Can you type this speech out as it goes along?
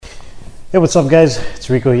Hey, what's up, guys? It's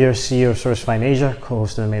Rico here, CEO of SourceFind Asia,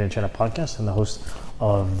 co-host of the Made in China podcast, and the host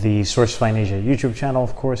of the SourceFind Asia YouTube channel,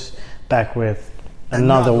 of course, back with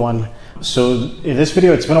another one. So in this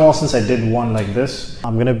video, it's been a while since I did one like this.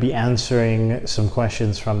 I'm going to be answering some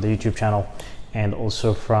questions from the YouTube channel and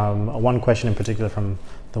also from one question in particular from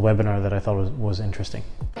the webinar that I thought was interesting.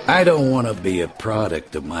 I don't want to be a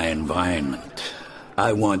product of my environment.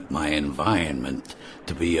 I want my environment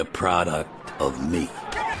to be a product of me.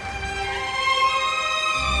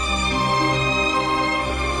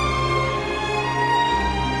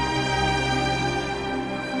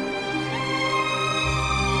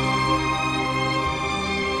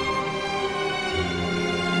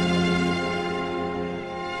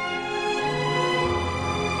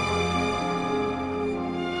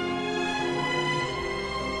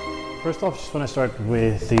 First off, just want to start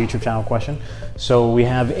with the YouTube channel question. So we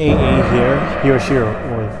have AA here, he or she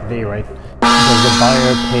or they, right? Does the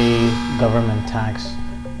buyer pay government tax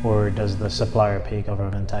or does the supplier pay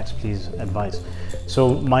government tax? Please advise.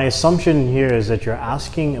 So my assumption here is that you're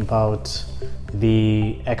asking about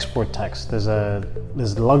the export tax. There's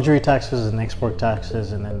the luxury taxes and export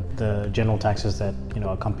taxes, and then the general taxes that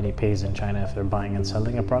a company pays in China if they're buying and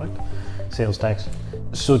selling a product, sales tax.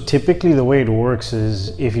 So typically the way it works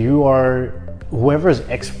is whoever is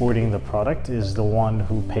exporting the product is the one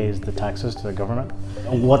who pays the taxes to the government.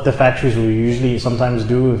 What the factories will usually sometimes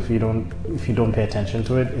do if you don't pay attention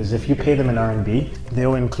to it is if you pay them in RMB,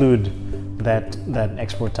 they'll include that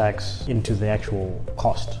export tax into the actual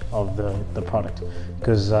cost of the product,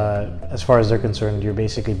 because as far as they're concerned, you're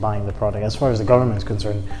basically buying the product. As far as the government is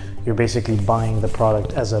concerned, you're basically buying the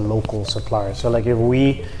product as a local supplier. So like if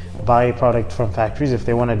we buy product from factories, if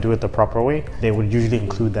they want to do it the proper way, they would usually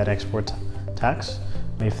include that export tax.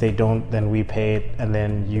 If they don't, then we pay it, and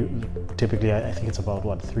then typically I think it's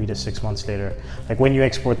about 3 to 6 months later. Like when you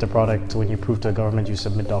export the product, when you prove to the government, you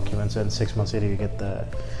submit documents, and 6 months later you get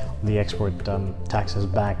the export taxes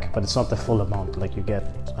back, but it's not the full amount. Like you get,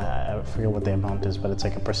 I forget what the amount is, but it's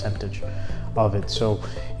like a percentage of it. So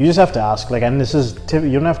you just have to ask, and this is,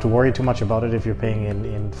 you don't have to worry too much about it if you're paying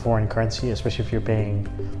in foreign currency, especially if you're paying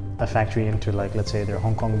a factory into let's say their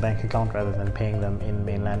Hong Kong bank account rather than paying them in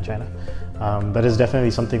mainland China. But it's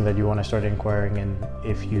definitely something that you want to start inquiring in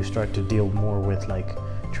if you start to deal more with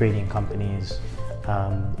trading companies,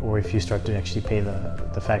 or if you start to actually pay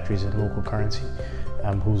the factories in local currency,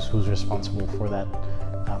 who's responsible for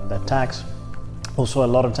that tax. Also, a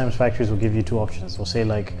lot of times factories will give you two options. They'll say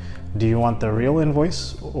do you want the real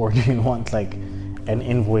invoice, or do you want an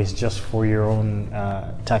invoice just for your own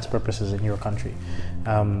tax purposes in your country?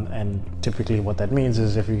 And typically what that means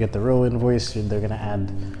is if you get the real invoice, they're going to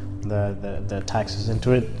add the taxes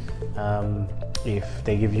into it. If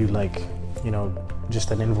they give you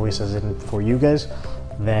just an invoice as in for you guys,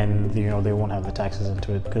 then they won't have the taxes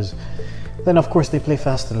into it, because then of course they play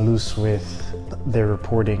fast and loose with their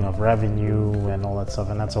reporting of revenue and all that stuff,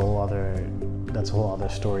 and that's a whole other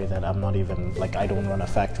story that I'm not even I don't run a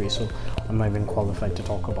factory, so I'm not even qualified to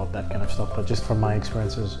talk about that kind of stuff. But just from my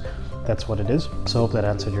experiences, that's what it is. So I hope that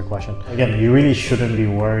answered your question. Again, you really shouldn't be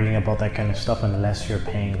worrying about that kind of stuff unless you're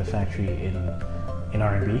paying the factory in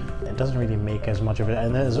RMB. It doesn't really make as much of it.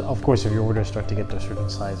 And of course, if your orders start to get to a certain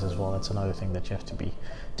size as well, that's another thing that you have to be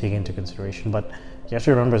taking into consideration. But you have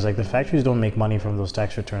to remember is the factories don't make money from those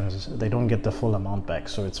tax returns. They don't get the full amount back.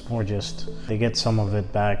 So it's more just, they get some of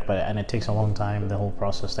it back, and it takes a long time, the whole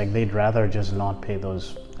process. They'd rather just not pay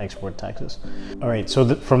those export taxes. All right,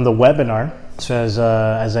 so from the webinar, so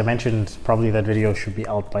as I mentioned, probably that video should be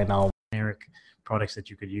out by now, generic products that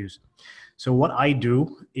you could use. So what I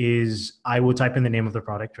do is I will type in the name of the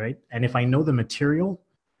product, right? And if I know the material,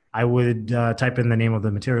 I would type in the name of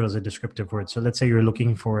the material as a descriptive word. So let's say you're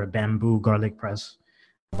looking for a bamboo garlic press,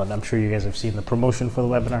 but I'm sure you guys have seen the promotion for the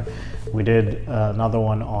webinar. We did another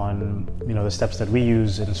one on the steps that we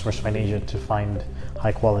use in SourceFind Asia to find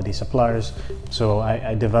high quality suppliers. So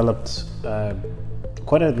I developed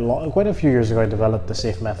quite a few years ago. I developed the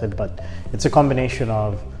SAFE method, but it's a combination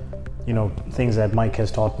of things that Mike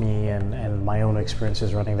has taught me and my own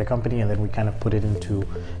experiences running the company, and then we kind of put it into,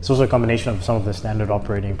 it's also a combination of some of the standard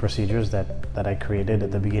operating procedures that I created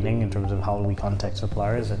at the beginning in terms of how we contact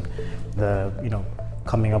suppliers, and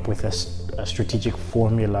coming up with a strategic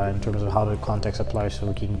formula in terms of how to contact suppliers so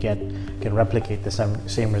we can replicate the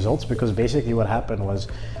same results. Because basically what happened was,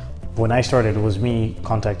 when I started, it was me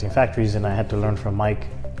contacting factories, and I had to learn from Mike,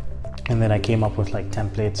 and then I came up with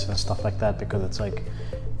templates and stuff like that, because it's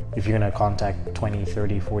if you're going to contact 20,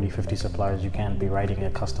 30, 40, 50 suppliers, you can't be writing a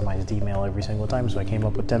customized email every single time. So I came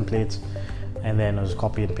up with templates, and then it was a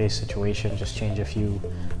copy and paste situation, just change a few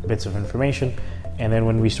bits of information. And then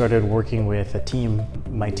when we started working with a team,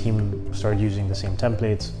 my team started using the same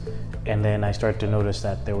templates. And then I started to notice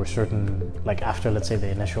that there were certain, like after, let's say, the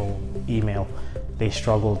initial email, they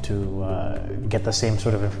struggled to get the same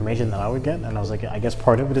sort of information that I would get. And I was like, I guess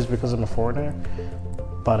part of it is because I'm a foreigner.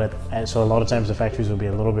 But so a lot of times the factories will be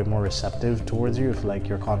a little bit more receptive towards you if like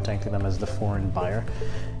you're contacting them as the foreign buyer.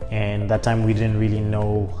 And that time we didn't really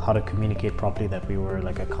know how to communicate properly that we were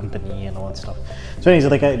like a company and all that stuff. So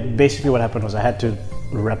anyways, like basically what happened was I had to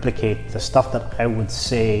replicate the stuff that I would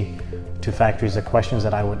say to factories, the questions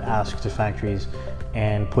that I would ask to factories,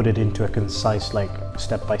 and put it into a concise like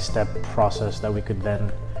step-by-step process that we could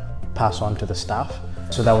then pass on to the staff.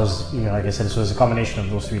 So that was, like I said, this was a combination of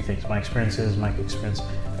those three things: my experiences, my experience,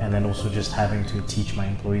 and then also just having to teach my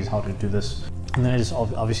employees how to do this. And then it just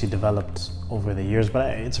obviously developed over the years, but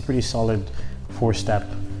it's a pretty solid 4-step,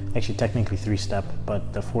 actually technically 3-step,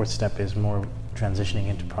 but the 4th step is more transitioning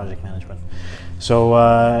into project management. So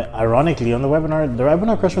ironically, on the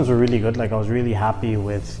webinar questions were really good. Like I was really happy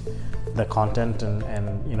with the content and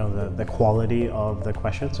the quality of the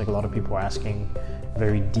questions. Like a lot of people were asking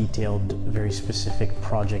very detailed, very specific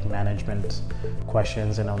project management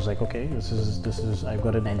questions, and I was like, okay, this is I've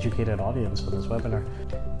got an educated audience for this webinar.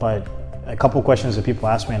 But a couple questions that people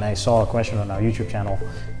asked me, and I saw a question on our YouTube channel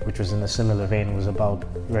which was in a similar vein, was about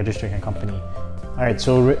registering a company. All right,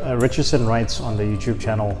 so Richardson writes on the YouTube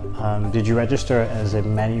channel, did you register as a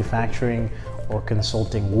manufacturing or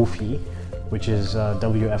consulting WFOE, which is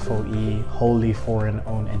WFOE, wholly foreign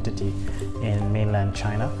owned entity in mainland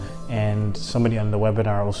China? And somebody on the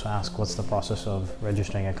webinar also asked, what's the process of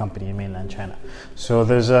registering a company in mainland China? So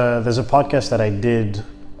there's a podcast that I did,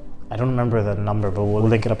 I don't remember the number, but we'll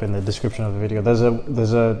link it up in the description of the video. There's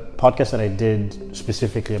a podcast that I did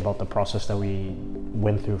specifically about the process that we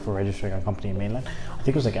went through for registering a company in mainland. I think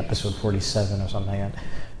it was like episode 47 or something like that.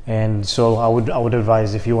 And so I would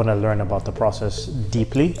advise, if you want to learn about the process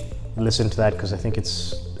deeply, listen to that, because I think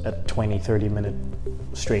it's a 20-30 minute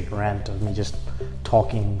straight rant of me just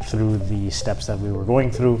talking through the steps that we were going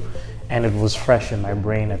through, and it was fresh in my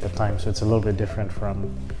brain at the time, so it's a little bit different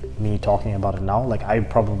from me talking about it now. Like I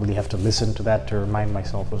probably have to listen to that to remind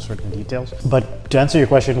myself of certain details. But to answer your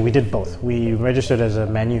question, we did both. We registered as a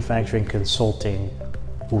manufacturing consulting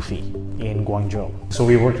WFOE in Guangzhou. So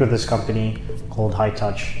we worked with this company called High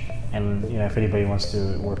Touch, and if anybody wants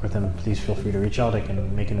to work with them, please feel free to reach out. I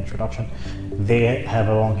can make an introduction. They have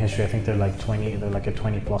a long history. I think they're like a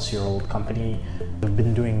 20-plus-year-old company. They've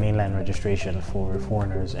been doing mainland registration for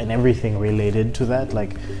foreigners and everything related to that,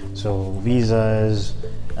 like so visas,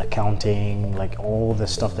 accounting, like all the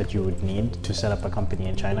stuff that you would need to set up a company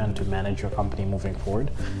in China and to manage your company moving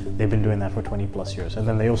forward. They've been doing that for 20+ years. And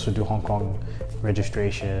then they also do Hong Kong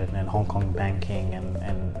registration and Hong Kong banking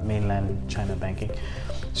and mainland China banking.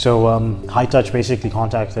 So High Touch basically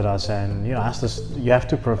contacted us and asked us, you have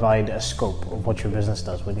to provide a scope of what your business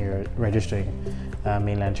does when you're registering a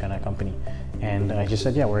mainland China company. And I just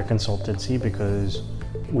said, yeah, we're a consultancy, because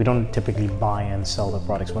we don't typically buy and sell the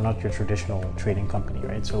products. We're not your traditional trading company,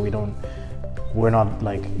 right? So we don't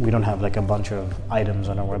have like a bunch of items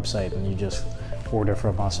on our website and you just order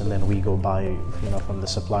from us and then we go buy from the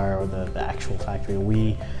supplier or the actual factory.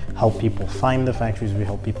 We help people find the factories, we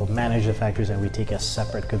help people manage the factories, and we take a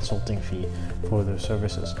separate consulting fee for those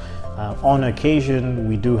services. On occasion,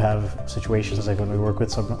 we do have situations like when we work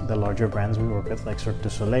with some of the larger brands we work with, like Cirque du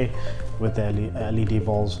Soleil with the LED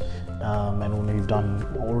balls, and when we've done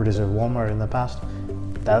orders at Walmart in the past,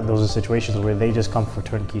 those are situations where they just come for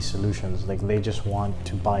turnkey solutions. Like they just want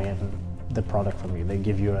to buy in the product from you. They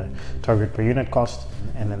give you a target per unit cost,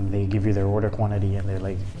 and then they give you their order quantity, and they're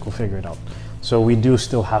like, go figure it out. So we do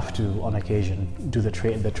still have to, on occasion, do the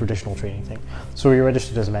traditional trading thing. So we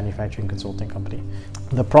registered as a manufacturing consulting company.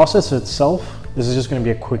 The process itself, this is just going to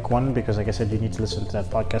be a quick one, because like I said, you need to listen to that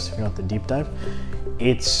podcast if you want the deep dive.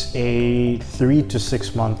 It's a 3 to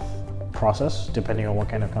 6 month process, depending on what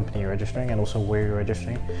kind of company you're registering and also where you're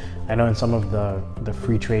registering. I know in some of the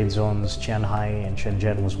free trade zones, Qianhai and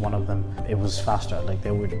Shenzhen was one of them, it was faster. Like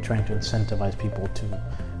they were trying to incentivize people to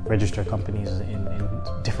register companies in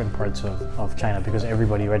different parts of China, because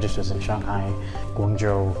everybody registers in Shanghai,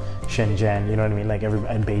 Guangzhou, Shenzhen, you know what I mean? Like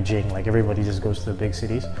and Beijing, like everybody just goes to the big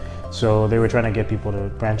cities. So they were trying to get people to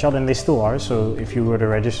branch out, and they still are. So if you were to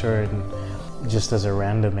register in, just as a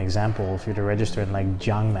random example, if you were to register in like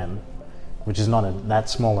Jiangmen, which is not that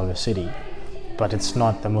small of a city, but it's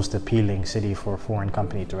not the most appealing city for a foreign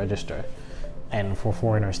company to register and for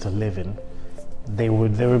foreigners to live in, there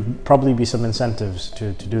would probably be some incentives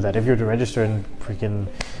to do that. If you're to register in freaking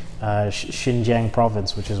Xinjiang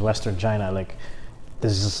province, which is Western China, like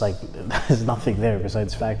there's just like there's nothing there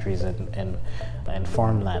besides factories and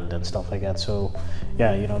farmland and stuff like that. So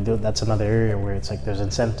yeah, you know, that's another area where it's like there's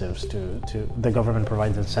incentives to the government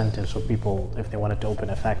provides incentives for people if they wanted to open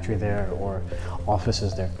a factory there or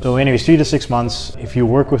offices there. So anyways, 3 to 6 months. If you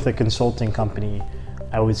work with a consulting company,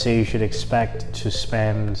 I would say you should expect to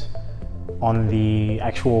spend on the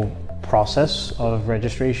actual process of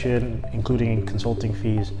registration, including consulting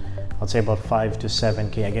fees, I'd say about 5 to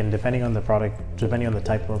 7K. Again, depending on the product, depending on the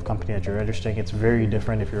type of company that you're registering, it's very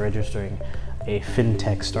different if you're registering a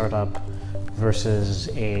fintech startup versus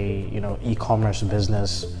a, you know, e-commerce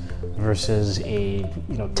business versus a,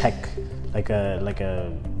 you know, tech, like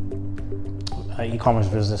a e-commerce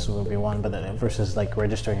business would be one, but then versus like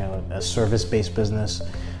registering a service-based business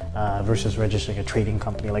versus registering a trading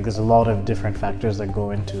company. Like there's a lot of different factors that go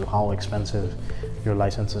into how expensive your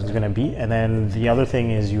license is going to be. And then the other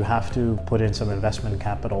thing is you have to put in some investment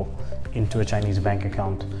capital into a Chinese bank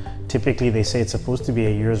account. Typically they say it's supposed to be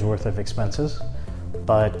a year's worth of expenses,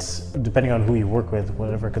 but depending on who you work with,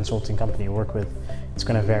 whatever consulting company you work with, it's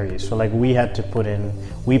going to vary. So like we had to put in,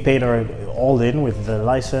 we paid our all in with the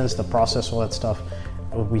license, the process, all that stuff.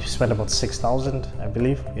 We spent about $6,000, I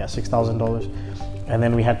believe. Yeah, $6,000. And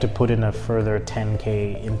then we had to put in a further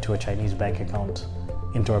 10K into a Chinese bank account,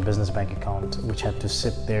 into our business bank account, which had to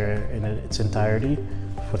sit there in its entirety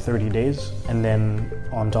for 30 days. And then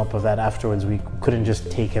on top of that, afterwards, we couldn't just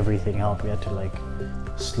take everything out. We had to like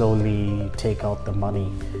slowly take out the money,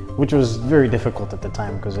 which was very difficult at the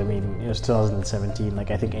time because I mean, it was 2017.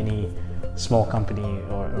 Like I think any small company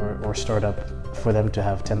or startup, for them to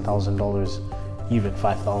have $10,000, even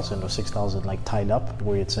 5,000 or 6,000 like tied up,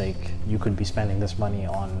 where it's like you could be spending this money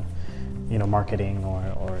on, you know, marketing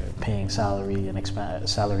or paying salaries and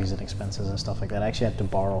expenses and stuff like that. I actually had to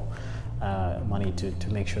borrow money to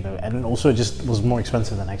make sure that, and also it just was more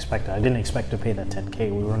expensive than I expected. I didn't expect to pay that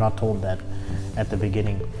 10K. We were not told that at the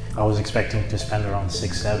beginning. I was expecting to spend around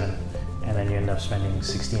 6-7, and then you end up spending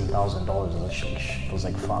 $16,000. I was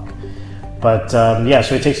like, fuck. But yeah,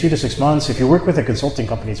 so it takes 3 to 6 months. If you work with a consulting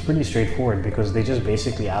company, it's pretty straightforward because they just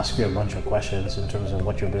basically ask you a bunch of questions in terms of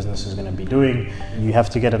what your business is going to be doing. You have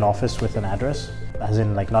to get an office with an address, as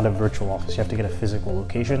in like not a virtual office. You have to get a physical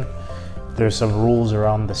location. There's some rules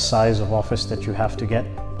around the size of office that you have to get.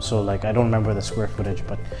 So like, I don't remember the square footage,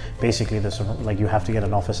 but basically there's some, like you have to get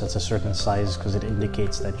an office that's a certain size because it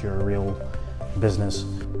indicates that you're a real business.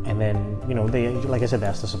 And then, you know, they, like I said, they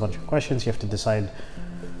asked us a bunch of questions. You have to decide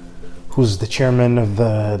who's the chairman of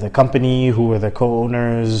the company, who are the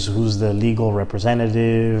co-owners, who's the legal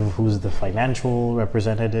representative, who's the financial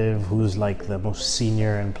representative, who's like the most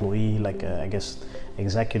senior employee, like I guess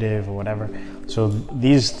executive or whatever. So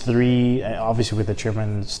these three, obviously with the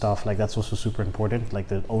chairman stuff, like that's also super important, like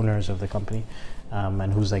the owners of the company,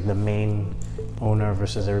 and who's like the main owner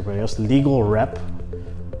versus everybody else. Legal rep,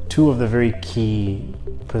 two of the very key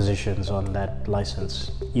positions on that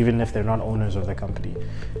license, even if they're not owners of the company.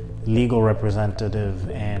 Legal representative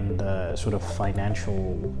and sort of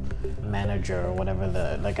financial manager or whatever,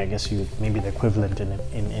 the, like I guess you, maybe the equivalent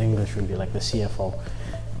in English would be like the CFO.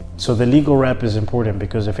 So the legal rep is important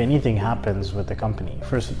because if anything happens with the company,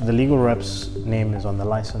 first the legal rep's name is on the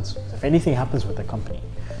license. If anything happens with the company,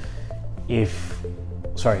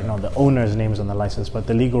 the owner's name is on the license, but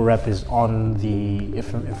the legal rep is on the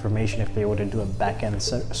information if they were to do a back-end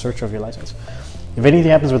search of your license. If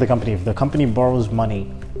anything happens with the company, if the company borrows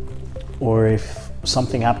money, or if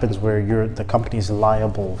something happens where the company is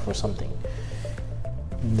liable for something,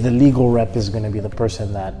 the legal rep is going to be the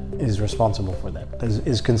person that is responsible for that,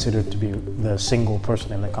 is considered to be the single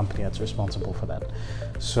person in the company that's responsible for that.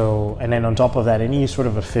 So, and then on top of that, any sort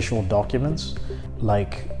of official documents,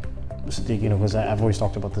 like, you know, because I've always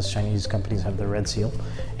talked about this, Chinese companies have the red seal.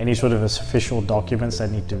 Any sort of official documents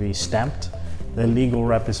that need to be stamped, the legal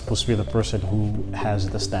rep is supposed to be the person who has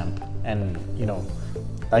the stamp. And, you know,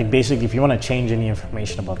 like basically if you want to change any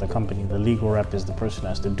information about the company, the legal rep is the person who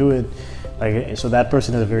has to do it. Like, so that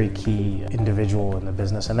person is a very key individual in the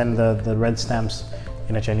business. And then the red stamps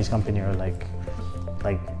in a Chinese company are like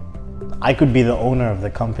I could be the owner of the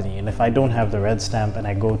company, and if I don't have the red stamp and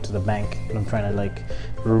I go to the bank and I'm trying to like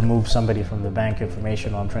remove somebody from the bank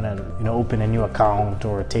information, or I'm trying to, you know, open a new account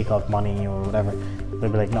or take out money or whatever,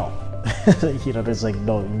 they'll be like, no. You know, there's like,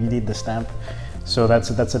 no, you need the stamp. So that's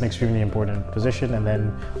an extremely important position. And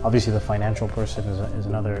then obviously the financial person is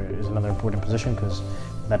another important position, because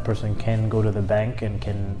that person can go to the bank and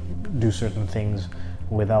can do certain things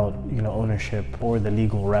without, you know, ownership or the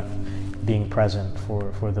legal rep being present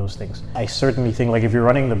for those things. I certainly think, like, if you're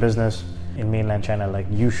running the business in mainland China, like,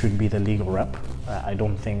 you should be the legal rep. I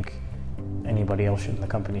don't think anybody else in the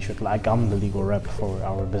company should. Like, I'm the legal rep for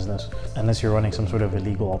our business. Unless you're running some sort of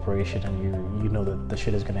illegal operation and you know that the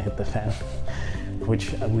shit is going to hit the fan,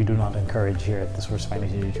 which we do not encourage here at the Source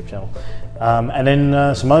Finance YouTube channel. And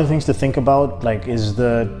then some other things to think about, like, is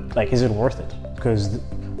it worth it? Because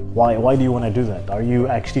why do you want to do that? Are you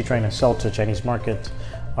actually trying to sell to the Chinese market?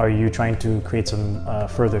 Are you trying to create some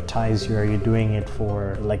further ties here? Are you doing it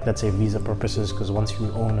for, like, let's say visa purposes? Because once you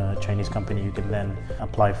own a Chinese company, you can then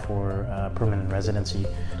apply for permanent residency,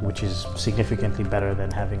 which is significantly better than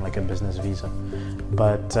having like a business visa.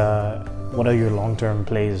 But what are your long-term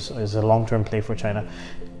plays? Is a long-term play for China?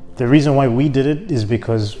 The reason why we did it is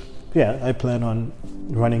because, yeah, I plan on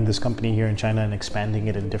running this company here in China and expanding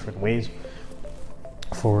it in different ways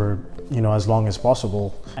for, you know, as long as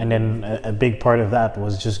possible. And then a big part of that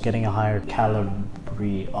was just getting a higher caliber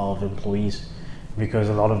of employees, because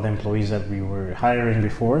a lot of the employees that we were hiring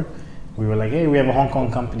before, we were like, hey, we have a Hong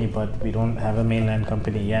Kong company, but we don't have a mainland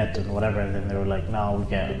company yet, and whatever. And then they were like, no, we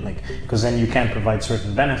can't, like, because then you can't provide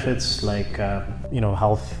certain benefits, like, you know,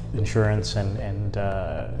 health insurance and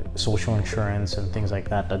social insurance and things like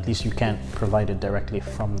that. At least you can't provide it directly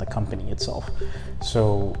from the company itself.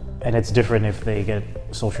 So, and it's different if they get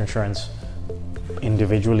social insurance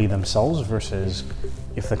individually themselves versus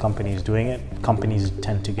if the company is doing it. Companies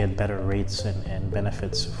tend to get better rates and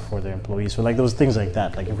benefits for their employees. So like those things like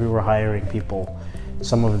that, like if we were hiring people,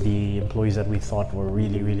 some of the employees that we thought were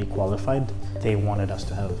really, really qualified, they wanted us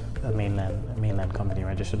to have a mainland company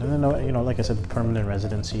registered. And then, you know, like I said, permanent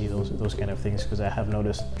residency, those kind of things, because I have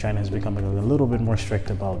noticed China is becoming a little bit more strict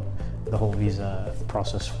about the whole visa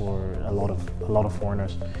process for a lot of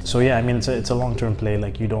foreigners. So yeah, I mean, it's a long-term play.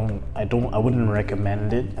 Like, I wouldn't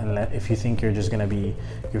recommend it unless if you think you're just gonna be,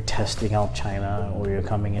 you're testing out China, or you're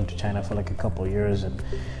coming into China for like a couple of years,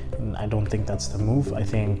 and I don't think that's the move. I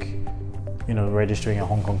think, you know, registering a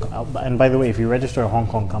Hong Kong, and by the way, if you register a Hong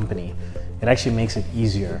Kong company, it actually makes it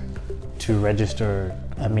easier to register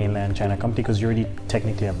a mainland China company, because you already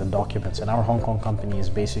technically have the documents. And our Hong Kong company is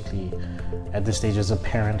basically, at this stage, is a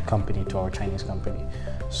parent company to our Chinese company.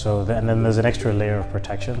 So, and then there's an extra layer of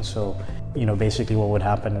protection. So, you know, basically what would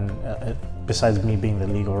happen, besides me being the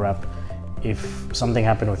legal rep, if something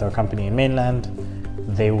happened with our company in mainland,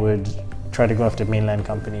 they would try to go after mainland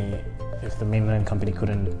company. If the mainland company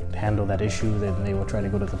couldn't handle that issue, then they would try to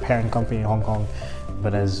go to the parent company in Hong Kong.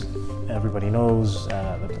 But as everybody knows,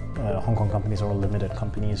 Hong Kong companies are all limited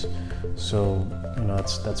companies, so, you know,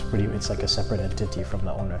 that's pretty. It's like a separate entity from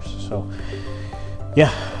the owners. So,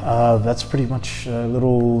 yeah, that's pretty much a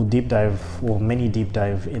little deep dive, well, mini deep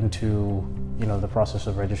dive into, you know, the process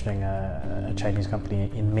of registering a Chinese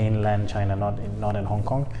company in mainland China, not in Hong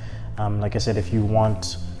Kong. Like I said, if you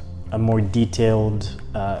want a more detailed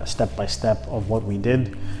step-by-step of what we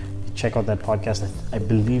did, check out that podcast. I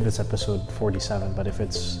believe it's episode 47, but if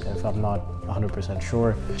I'm not 100%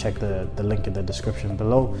 sure, check the link in the description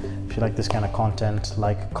below. If you like this kind of content,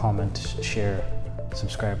 like, comment, share,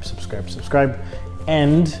 subscribe,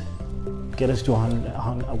 and get us to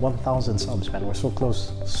 1,000 subs, man. We're so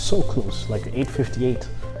close, like 858.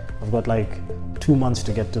 I've got like 2 months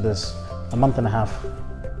to get to this, a month and a half,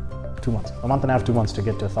 2 months to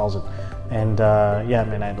get to 1,000. And yeah,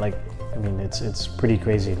 man, I mean, it's pretty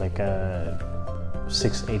crazy. Like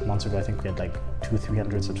 6-8 months ago, I think we had like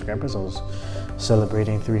 200-300 subscribers. I was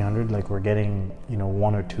celebrating 300. Like, we're getting, you know,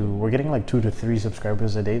 we're getting like 2 to 3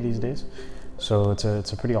 subscribers a day these days. So it's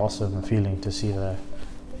a pretty awesome feeling to see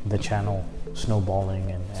the channel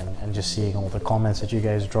snowballing and just seeing all the comments that you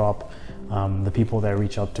guys drop, the people that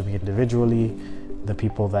reach out to me individually, the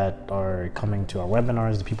people that are coming to our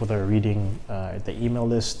webinars, the people that are reading the email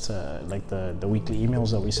list, like the weekly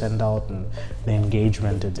emails that we send out, and the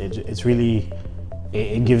engagement. It's really,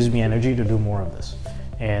 it gives me energy to do more of this.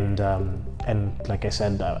 And like I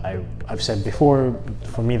said, I've said before,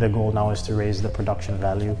 for me the goal now is to raise the production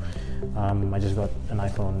value. I just got an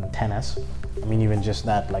iPhone XS. I mean, even just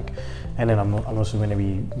that, like, and then I'm also going to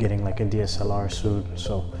be getting like a DSLR soon.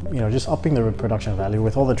 So, you know, just upping the production value.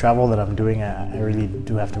 With all the travel that I'm doing, I really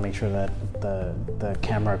do have to make sure that the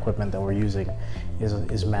camera equipment that we're using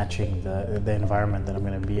is matching the environment that I'm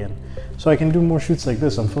going to be in. So I can do more shoots like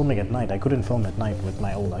this. I'm filming at night. I couldn't film at night with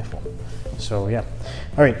my old iPhone. So yeah.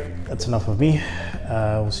 All right, that's enough of me.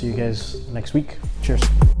 We'll see you guys next week. Cheers.